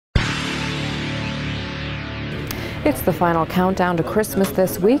It's the final countdown to Christmas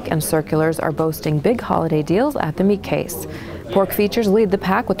this week, and circulars are boasting big holiday deals at the meat case. Pork features lead the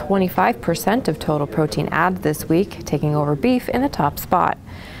pack with 25% of total protein ads this week, taking over beef in the top spot.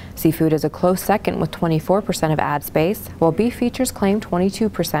 Seafood is a close second with 24% of ad space, while beef features claim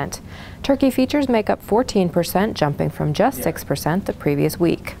 22%. Turkey features make up 14%, jumping from just 6% the previous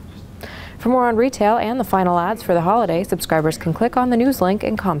week. For more on retail and the final ads for the holiday, subscribers can click on the news link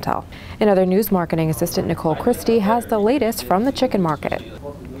in COMTELL. In other news, marketing assistant Nicole Christie has the latest from the chicken market.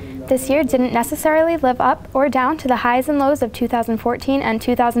 This year didn't necessarily live up or down to the highs and lows of 2014 and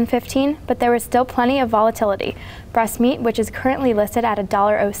 2015, but there was still plenty of volatility. Breast meat, which is currently listed at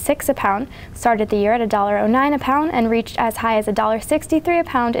 $1.06 a pound, started the year at $1.09 a pound and reached as high as $1.63 a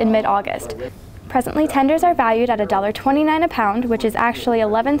pound in mid-August. Presently, tenders are valued at $1.29 a pound, which is actually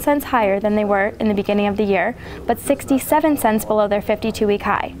 11 cents higher than they were in the beginning of the year, but 67 cents below their 52-week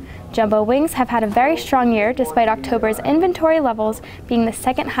high. Jumbo wings have had a very strong year despite October's inventory levels being the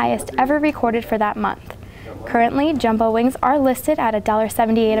second highest ever recorded for that month. Currently, jumbo wings are listed at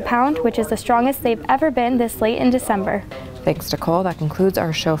 $1.78 a pound, which is the strongest they've ever been this late in December. Thanks, Nicole. That concludes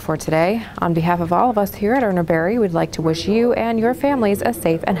our show for today. On behalf of all of us here at Urner Barry, we'd like to wish you and your families a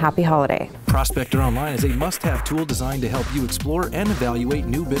safe and happy holiday. Prospector Online is a must-have tool designed to help you explore and evaluate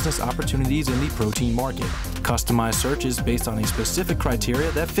new business opportunities in the protein market. Customized searches based on a specific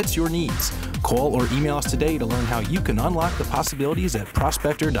criteria that fits your needs. Call or email us today to learn how you can unlock the possibilities at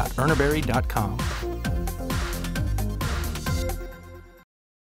prospector.urnerbarry.com.